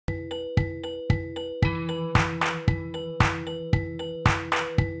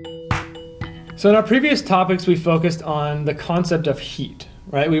So in our previous topics, we focused on the concept of heat,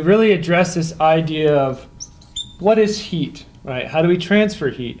 right? We really addressed this idea of what is heat, right? How do we transfer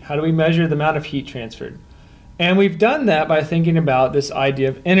heat? How do we measure the amount of heat transferred? And we've done that by thinking about this idea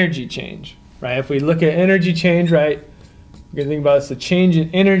of energy change, right? If we look at energy change, right, we're going to think about it's the change in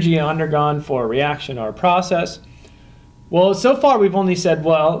energy undergone for a reaction or a process. Well, so far we've only said,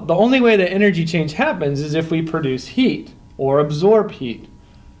 well, the only way that energy change happens is if we produce heat or absorb heat.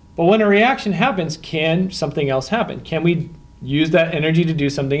 But when a reaction happens, can something else happen? Can we use that energy to do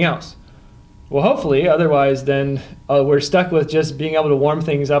something else? Well, hopefully, otherwise then we're stuck with just being able to warm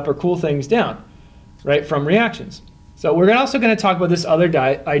things up or cool things down, right, from reactions. So we're also going to talk about this other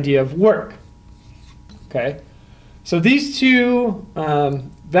idea of work, okay? So these two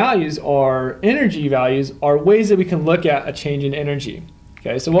values, are energy values, are ways that we can look at a change in energy,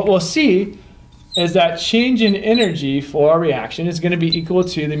 okay? So what we'll see is that change in energy for a reaction is going to be equal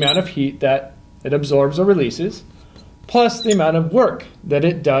to the amount of heat that it absorbs or releases, plus the amount of work that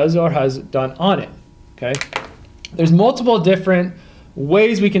it does or has done on it, okay? There's multiple different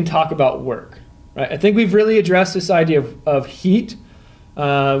ways we can talk about work, right? I think we've really addressed this idea of heat.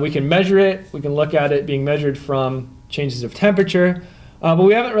 We can measure it. We can look at it being measured from changes of temperature, but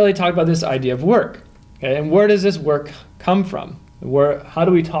we haven't really talked about this idea of work, okay? And where does this work come from? How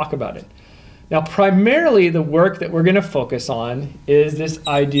do we talk about it? Now, primarily the work that we're going to focus on is this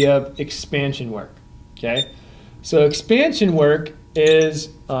idea of expansion work, okay? So expansion work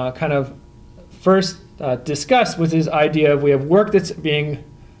is kind of first discussed with this idea of we have work that's being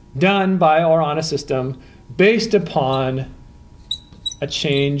done by or on a system based upon a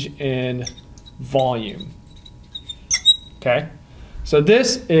change in volume, okay? So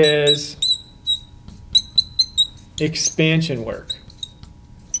this is expansion work.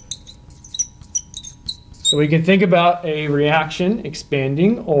 So we can think about a reaction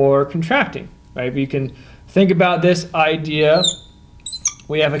expanding or contracting, right? We can think about this idea.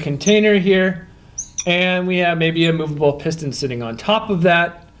 We have a container here, and we have maybe a movable piston sitting on top of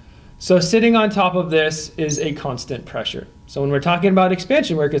that. So sitting on top of this is a constant pressure. So when we're talking about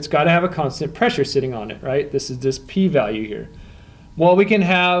expansion work, it's got to have a constant pressure sitting on it, right? This is this P value here. Well, we can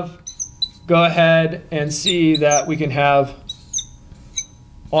go ahead and see that we can have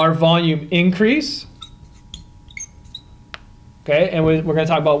our volume increase. Okay, and we're going to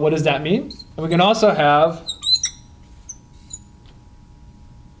talk about what does that mean. And we can also have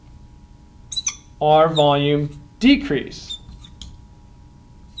our volume decrease.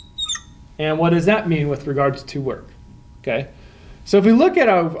 And what does that mean with regards to work? Okay, so if we look at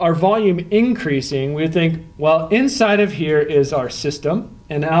our volume increasing, we think, well, inside of here is our system,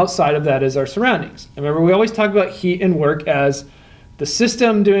 and outside of that is our surroundings. And remember, we always talk about heat and work as the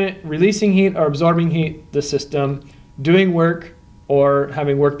system releasing heat or absorbing heat, the system doing work or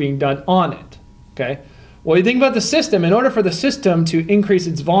having work being done on it, okay? Well, you think about the system. In order for the system to increase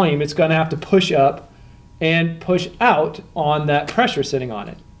its volume, it's going to have to push up and push out on that pressure sitting on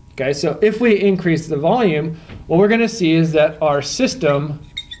it, okay? So if we increase the volume, what we're going to see is that our system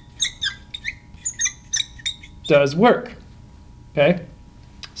does work, okay?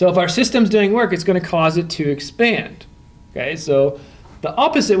 So if our system's doing work, it's going to cause it to expand, okay? So the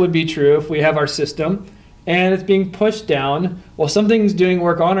opposite would be true if we have our system and it's being pushed down. Well, something's doing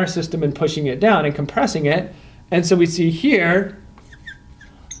work on our system and pushing it down and compressing it. And so we see here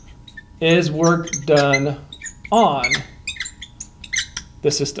is work done on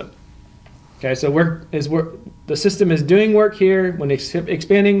the system. Okay, so the system is doing work here. When it's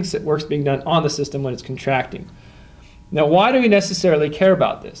expanding, work's being done on the system when it's contracting. Now, why do we necessarily care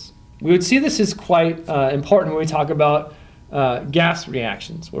about this? We would see this is quite important when we talk about gas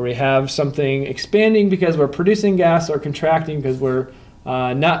reactions, where we have something expanding because we're producing gas or contracting because we're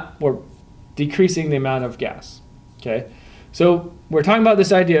decreasing the amount of gas. Okay, so we're talking about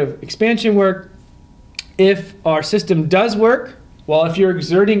this idea of expansion work. If our system does work, well, if you're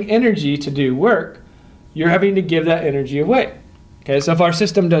exerting energy to do work, you're having to give that energy away. Okay, so if our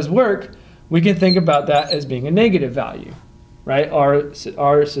system does work, we can think about that as being a negative value, right?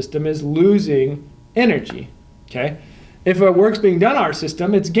 Our system is losing energy. Okay. If our work's being done on our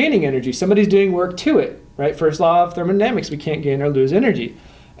system, it's gaining energy. Somebody's doing work to it, right? First law of thermodynamics, we can't gain or lose energy.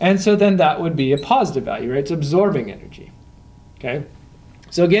 And so then that would be a positive value, right? It's absorbing energy, okay?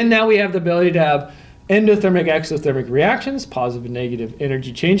 So again, now we have the ability to have endothermic, exothermic reactions, positive and negative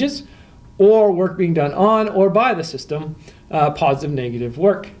energy changes, or work being done on or by the system, positive, negative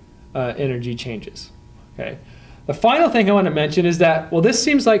work energy changes, okay? The final thing I want to mention is that, well, this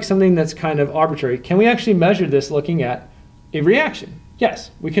seems like something that's kind of arbitrary. Can we actually measure this looking at a reaction?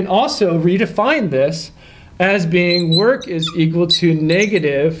 Yes, we can also redefine this as being work is equal to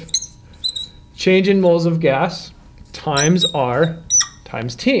negative change in moles of gas times R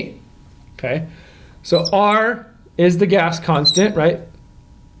times T. Okay, so R is the gas constant, right?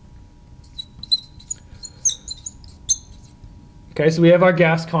 Okay, so we have our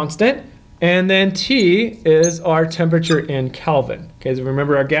gas constant, and then T is our temperature in Kelvin. Okay, so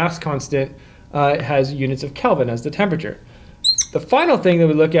remember our gas constant has units of Kelvin as the temperature. The final thing that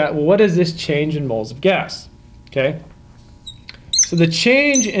we look at, well, what is this change in moles of gas? Okay, so the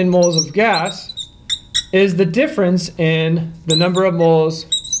change in moles of gas is the difference in the number of moles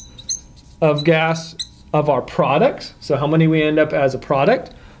of gas of our products, so how many we end up as a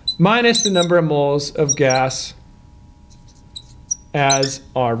product, minus the number of moles of gas as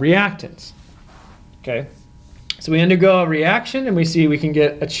our reactants. Okay, so we undergo a reaction and we see we can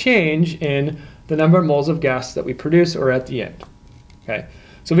get a change in the number of moles of gas that we produce or at the end. Okay,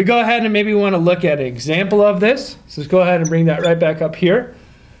 so we go ahead and maybe we want to look at an example of this. So let's go ahead and bring that right back up here.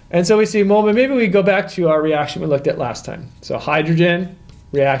 And so we see, well, maybe we go back to our reaction we looked at last time. So hydrogen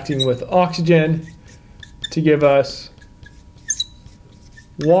reacting with oxygen to give us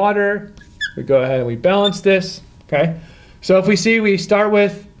water. We go ahead and we balance this. Okay, so if we see, we start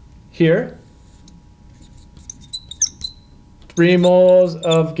with here 3 moles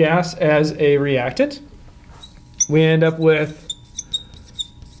of gas as a reactant. We end up with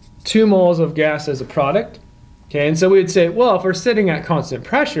 2 moles of gas as a product. Okay, and so we'd say, well, if we're sitting at constant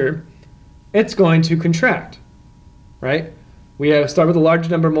pressure, it's going to contract, right? We start with a larger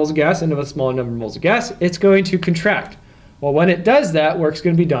number of moles of gas, end up with a smaller number of moles of gas. It's going to contract. Well, when it does that, work's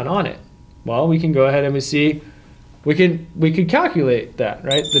going to be done on it. Well, we can go ahead and we see, we can calculate that,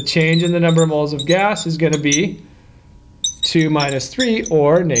 right? The change in the number of moles of gas is going to be 2 minus 3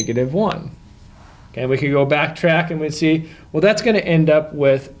 or -1. Okay, we could go backtrack and we'd see, well, that's going to end up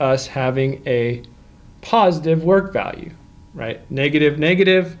with us having a positive work value, right? Negative,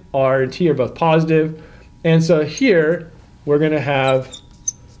 negative, R and T are both positive. And so here, we're going to have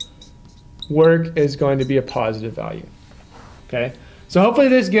work is going to be a positive value. Okay, so hopefully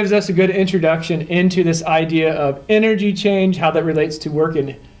this gives us a good introduction into this idea of energy change, how that relates to work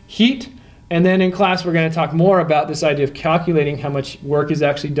and heat. And then in class, we're going to talk more about this idea of calculating how much work is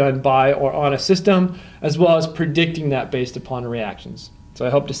actually done by or on a system, as well as predicting that based upon reactions. So I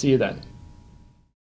hope to see you then.